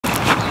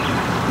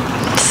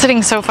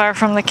sitting so far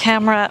from the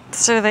camera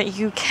so that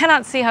you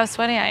cannot see how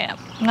sweaty I am.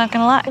 I'm not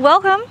gonna lie.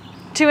 Welcome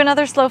to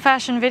another slow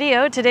fashion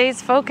video.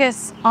 Today's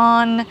focus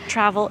on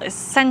travel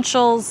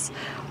essentials,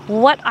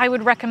 what I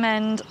would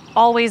recommend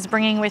always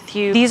bringing with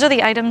you. These are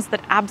the items that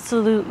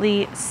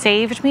absolutely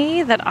saved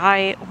me, that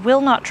I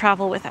will not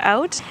travel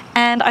without.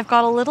 And I've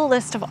got a little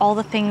list of all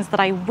the things that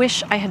I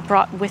wish I had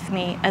brought with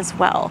me as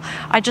well.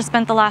 I just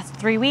spent the last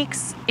 3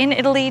 weeks in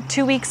Italy,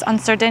 2 weeks on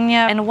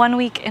Sardinia, and 1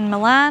 week in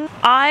Milan.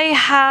 I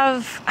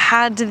have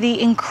had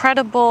the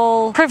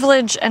incredible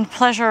privilege and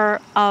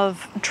pleasure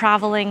of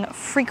traveling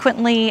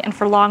frequently and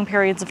for long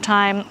periods of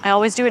time. I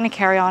always do it in a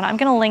carry-on. I'm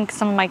gonna link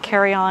some of my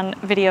carry-on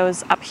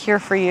videos up here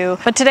for you.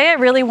 But today I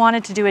really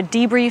wanted to do a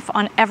debrief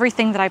on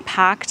everything that I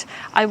packed.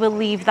 I will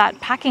leave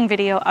that packing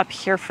video up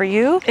here for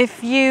you.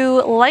 If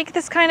you like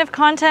this kind of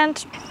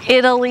content,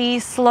 Italy,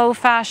 slow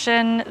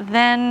fashion,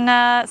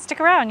 then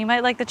stick around. You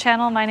might like the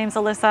channel. My name's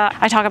Alyssa.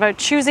 I talk about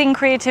choosing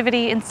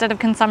creativity instead of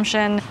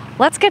consumption.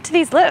 Let's get to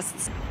these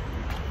lists.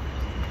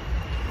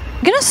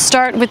 I'm gonna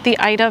start with the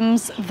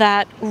items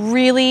that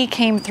really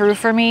came through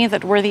for me,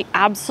 that were the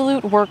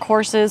absolute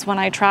workhorses when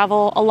I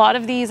travel. A lot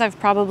of these I've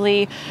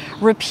probably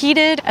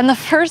repeated, and the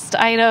first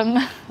item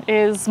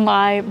is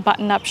my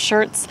button-up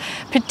shirts,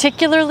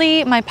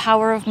 particularly my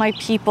Power of My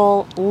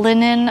People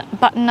linen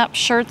button-up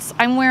shirts.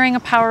 I'm wearing a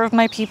Power of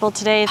My People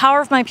today.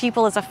 Power of My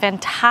People is a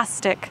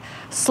fantastic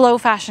slow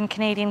fashion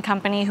Canadian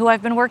company who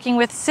I've been working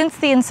with since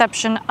the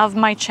inception of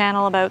my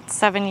channel about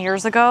 7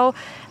 years ago.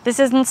 This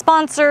isn't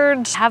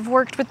sponsored. Have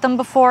worked with them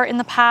before in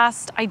the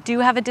past. I do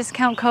have a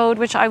discount code,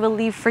 which I will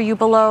leave for you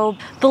below.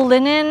 The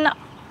linen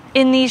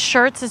in these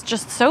shirts is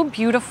just so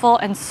beautiful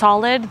and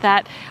solid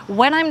that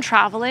when I'm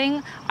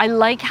traveling, I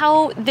like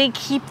how they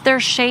keep their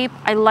shape.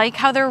 I like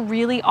how they're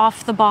really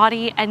off the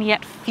body and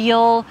yet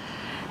feel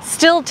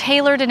still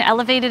tailored and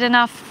elevated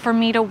enough for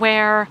me to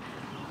wear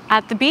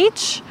at the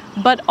beach,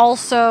 but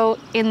also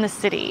in the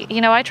city.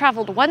 You know, I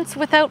traveled once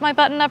without my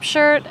button-up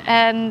shirt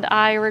and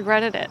I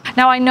regretted it.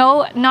 Now I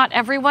know not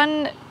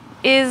everyone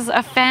is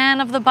a fan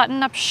of the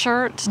button-up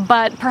shirt,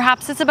 but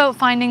perhaps it's about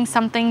finding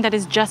something that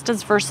is just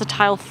as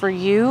versatile for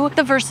you.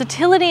 The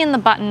versatility in the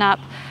button-up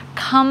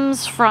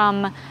comes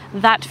from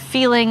that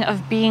feeling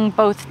of being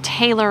both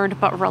tailored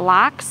but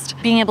relaxed,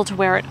 being able to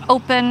wear it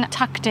open,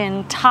 tucked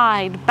in,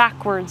 tied,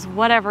 backwards,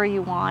 whatever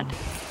you want.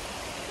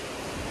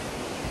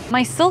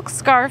 My silk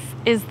scarf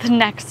is the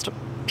next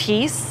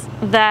piece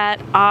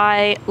that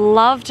I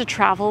love to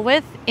travel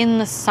with in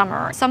the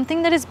summer.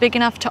 Something that is big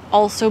enough to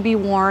also be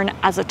worn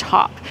as a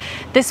top.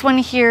 This one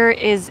here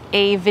is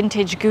a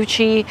vintage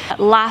Gucci.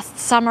 Last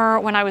summer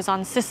when I was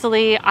on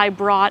Sicily, I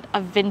brought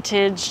a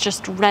vintage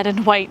just red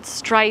and white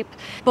stripe.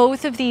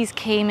 Both of these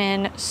came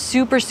in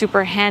super,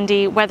 super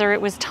handy, whether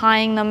it was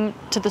tying them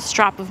to the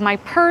strap of my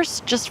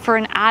purse just for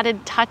an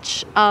added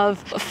touch of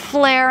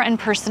flair and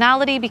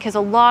personality, because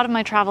a lot of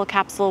my travel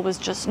capsule was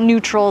just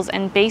neutrals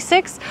and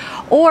basics,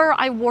 or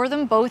I wore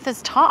them both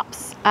as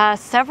tops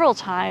several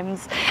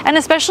times. And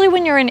especially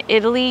when you're in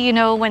Italy, you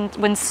know,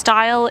 when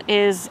style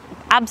is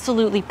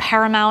absolutely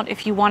paramount,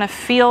 if you want to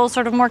feel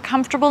sort of more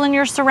comfortable in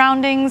your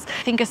surroundings,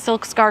 I think a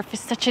silk scarf is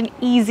such an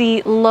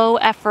easy, low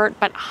effort,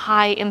 but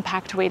high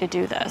impact way to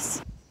do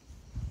this.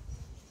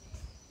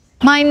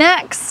 My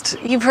next,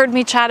 you've heard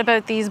me chat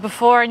about these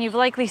before and you've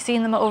likely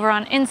seen them over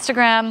on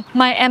Instagram,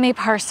 my M.A.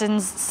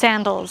 Parsons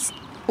sandals.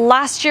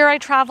 Last year I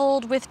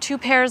traveled with 2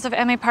 pairs of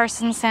M.A.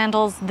 Parsons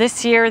sandals.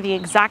 This year, the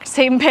exact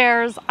same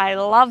pairs. I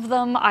love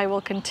them. I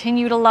will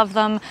continue to love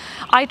them.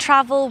 I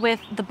travel with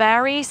the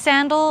Barry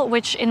sandal,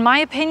 which in my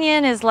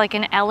opinion is like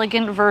an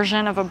elegant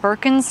version of a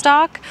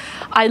Birkenstock.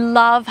 I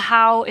love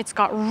how it's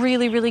got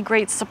really, really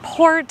great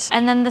support.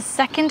 And then the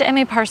second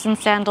M.A. Parsons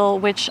sandal,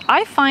 which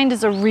I find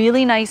is a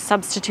really nice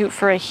substitute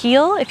for a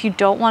heel if you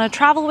don't want to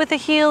travel with a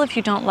heel, if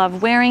you don't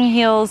love wearing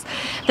heels.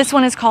 This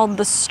one is called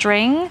the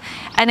String.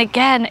 And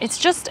again, it's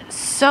just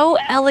so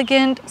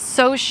elegant,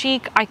 so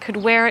chic. I could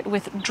wear it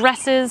with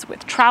dresses,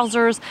 with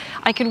trousers.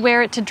 I could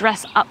wear it to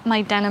dress up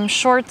my denim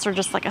shorts or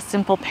just like a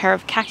simple pair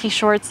of khaki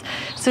shorts.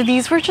 So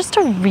these were just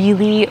a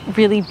really,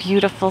 really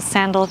beautiful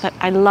sandal that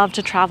I love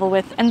to travel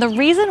with. And the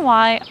reason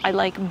why I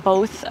like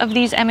both of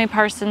these M.A.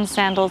 Parsons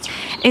sandals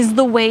is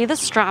the way the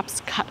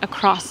straps cut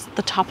across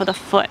the top of the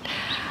foot.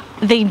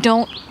 They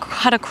don't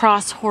cut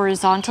across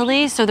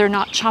horizontally, so they're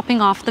not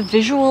chopping off the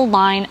visual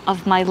line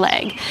of my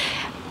leg.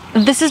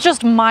 This is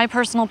just my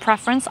personal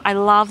preference. I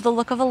love the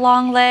look of a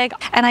long leg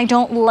and I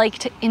don't like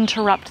to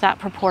interrupt that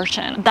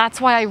proportion. That's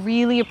why I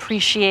really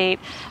appreciate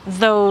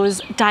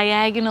those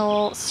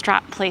diagonal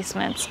strap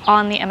placements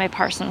on the M.A.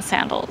 Parsons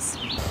sandals.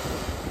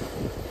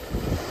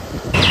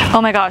 Oh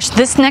my gosh,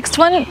 this next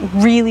one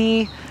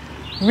really,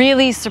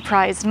 really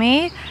surprised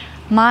me.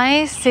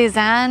 My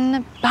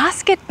Cézanne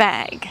basket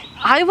bag.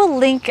 I will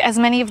link as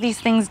many of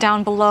these things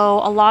down below.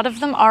 A lot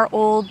of them are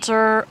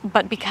older,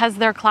 but because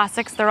they're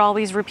classics, they're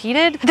always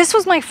repeated. This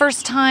was my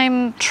first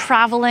time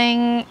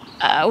traveling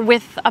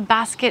with a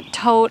basket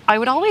tote. I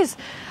would always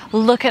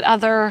look at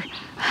other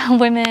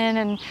women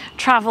and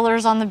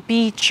travelers on the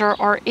beach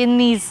or in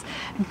these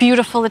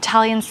beautiful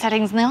Italian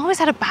settings, and they always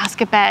had a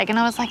basket bag, and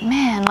I was like,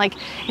 man, like,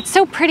 it's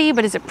so pretty,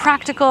 but is it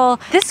practical?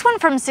 This one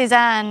from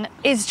Cézanne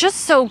is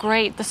just so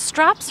great. The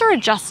straps are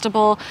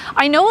adjustable.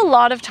 I know a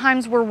lot of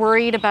times we're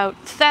worried about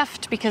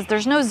theft because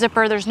there's no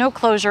zipper, there's no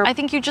closure. I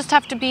think you just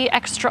have to be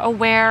extra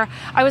aware.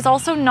 I was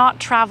also not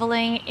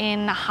traveling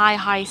in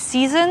high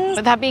seasons.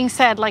 But that being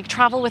said, like,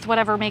 travel with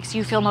whatever makes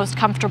you feel most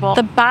comfortable.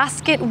 The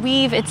basket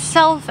weave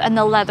itself and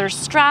the leather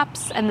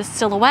straps and the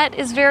silhouette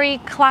is very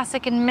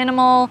classic and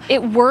minimal.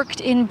 It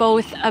worked in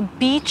both a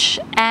beach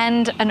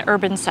and an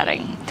urban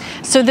setting.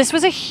 So this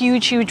was a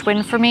huge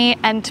win for me,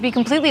 and to be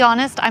completely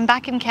honest, I'm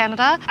back in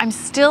Canada. I'm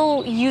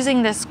still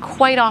using this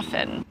quite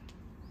often.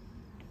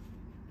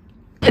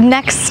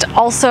 Next,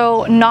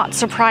 also not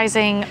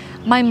surprising,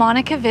 my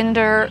Monica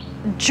Vinader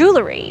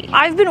jewelry.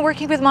 I've been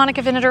working with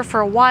Monica Vinader for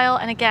a while,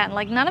 and again,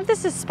 like, none of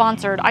this is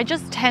sponsored. I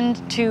just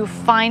tend to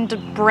find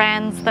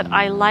brands that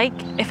I like.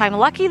 If I'm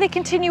lucky, they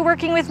continue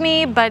working with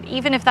me, but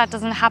even if that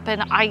doesn't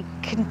happen, I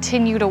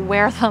continue to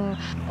wear them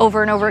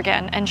over and over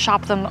again and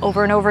shop them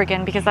over and over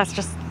again, because that's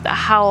just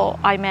how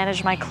I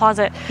manage my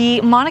closet.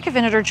 The Monica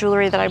Vinader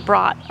jewelry that I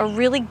brought, a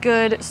really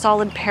good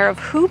solid pair of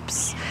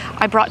hoops.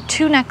 I brought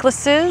 2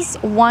 necklaces,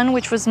 one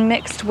which was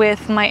mixed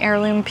with my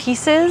heirloom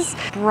pieces.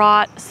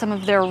 Brought some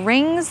of their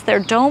rings, their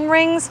dome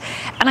rings,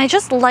 and I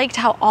just liked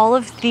how all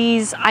of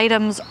these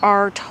items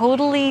are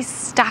totally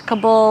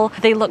stackable.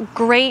 They look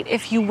great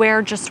if you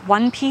wear just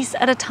one piece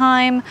at a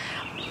time.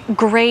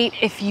 Great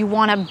if you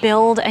want to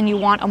build and you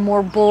want a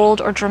more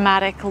bold or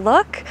dramatic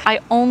look. I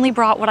only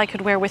brought what I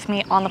could wear with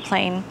me on the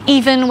plane.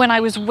 Even when I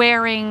was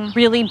wearing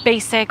really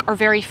basic or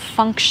very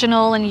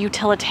functional and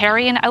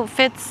utilitarian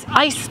outfits,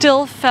 I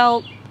still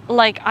felt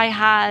like I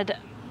had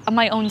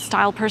my own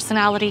style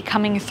personality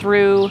coming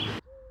through.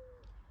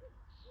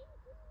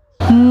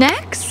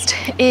 Next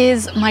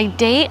is my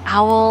Day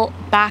Owl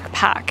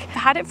backpack. I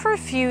had it for a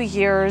few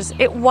years.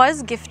 It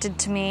was gifted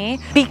to me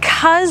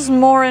because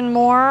more and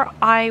more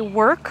I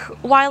work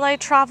while I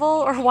travel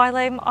or while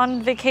I'm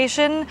on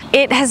vacation.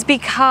 It has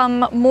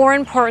become more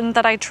important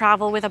that I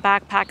travel with a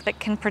backpack that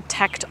can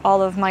protect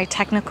all of my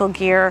technical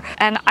gear.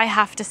 And I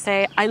have to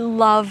say, I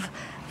love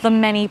the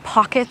many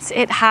pockets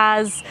it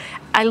has.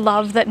 I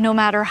love that no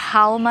matter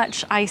how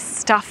much I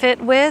stuff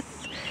it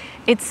with,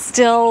 it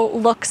still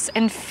looks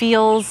and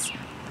feels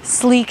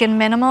sleek and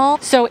minimal.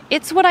 So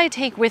it's what I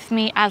take with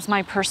me as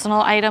my personal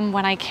item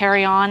when I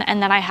carry on,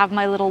 and then I have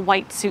my little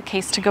white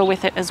suitcase to go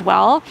with it as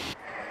well.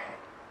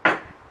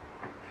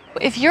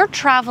 If you're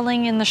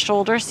traveling in the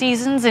shoulder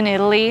seasons in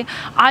Italy,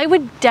 I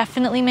would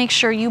definitely make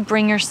sure you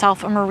bring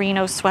yourself a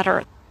merino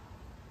sweater.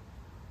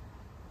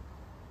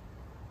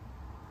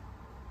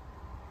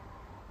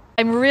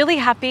 I'm really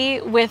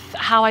happy with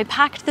how I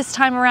packed this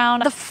time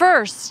around. The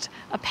first,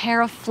 a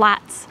pair of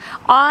flats.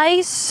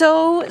 I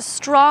so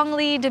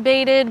strongly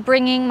debated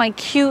bringing my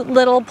cute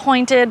little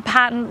pointed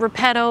patent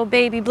Repetto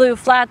baby blue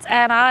flats,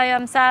 and I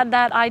am sad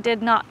that I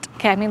did not.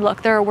 Okay, I mean,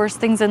 look, there are worse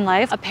things in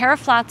life. A pair of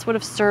flats would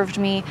have served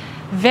me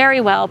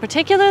very well,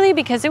 particularly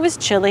because it was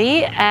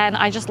chilly and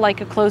I just like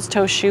a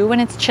closed-toe shoe when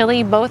it's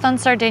chilly. Both on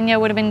Sardinia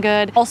would have been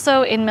good.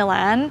 Also in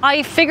Milan.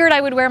 I figured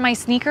I would wear my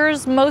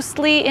sneakers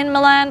mostly in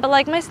Milan, but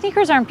like, my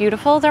sneakers aren't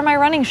beautiful. They're my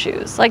running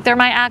shoes. Like, they're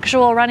my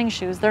actual running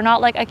shoes. They're not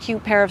like a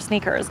cute pair of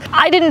sneakers.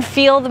 I didn't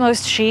feel the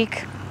most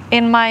chic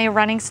in my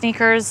running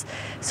sneakers,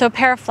 so a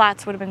pair of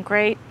flats would have been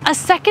great. A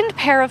second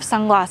pair of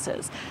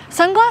sunglasses.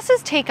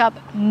 Sunglasses take up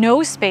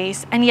no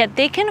space, and yet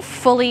they can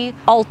fully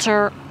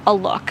alter a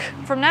look.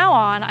 From now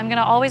on, I'm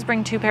gonna always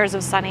bring 2 pairs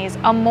of sunnies,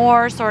 a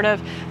more sort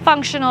of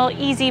functional,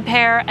 easy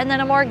pair, and then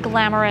a more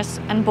glamorous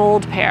and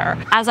bold pair.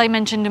 As I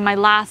mentioned in my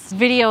last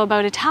video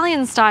about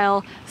Italian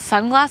style,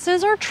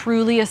 sunglasses are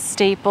truly a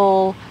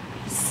staple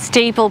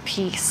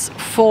piece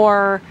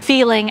for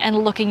feeling and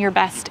looking your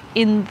best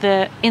in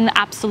the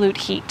absolute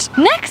heat.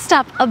 Next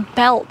up, a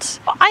belt.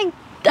 I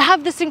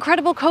have this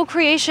incredible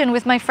co-creation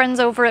with my friends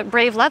over at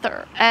Brave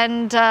Leather,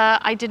 and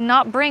I did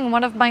not bring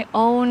one of my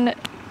own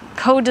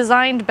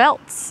co-designed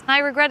belts. I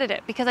regretted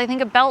it because I think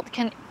a belt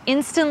can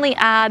instantly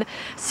add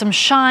some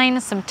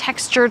shine, some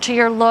texture to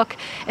your look,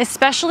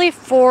 especially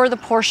for the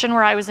portion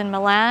where I was in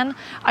Milan.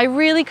 I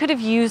really could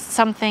have used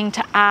something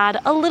to add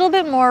a little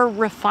bit more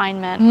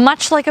refinement.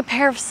 Much like a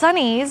pair of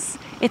sunnies,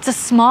 it's a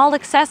small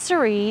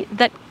accessory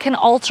that can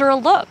alter a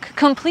look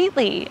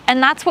completely,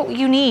 and that's what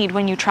you need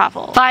when you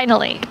travel.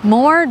 Finally,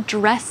 more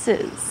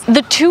dresses.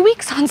 The 2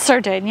 weeks on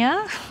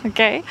Sardinia,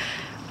 okay,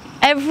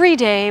 every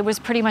day was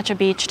pretty much a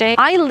beach day.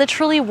 I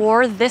literally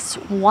wore this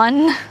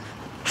one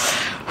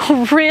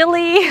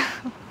really,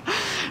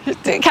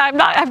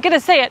 I'm gonna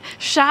say it,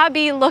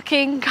 shabby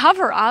looking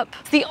cover up.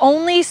 It's the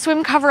only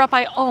swim cover up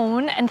I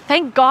own, and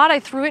thank God I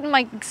threw it in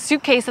my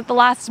suitcase at the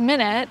last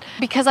minute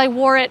because I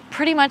wore it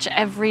pretty much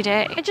every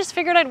day. I just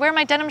figured I'd wear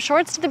my denim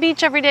shorts to the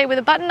beach every day with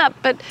a button up,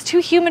 but it's too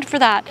humid for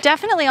that.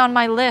 Definitely on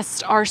my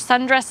list are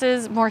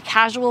sundresses, more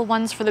casual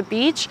ones for the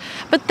beach,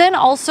 but then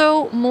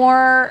also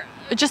more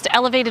just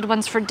elevated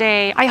ones for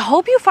day. I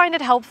hope you find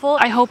it helpful.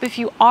 I hope if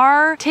you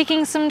are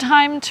taking some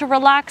time to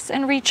relax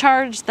and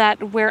recharge,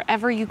 that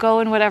wherever you go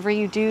and whatever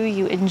you do,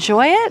 you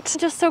enjoy it. I'm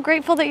just so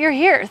grateful that you're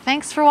here.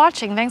 Thanks for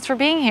watching. Thanks for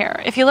being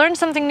here. If you learned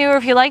something new or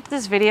if you liked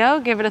this video,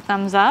 give it a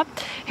thumbs up.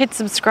 Hit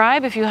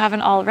subscribe if you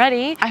haven't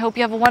already. I hope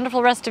you have a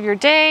wonderful rest of your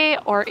day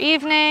or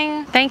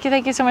evening. Thank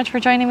you so much for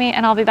joining me,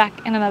 and I'll be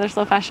back in another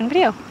slow fashion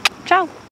video. Ciao.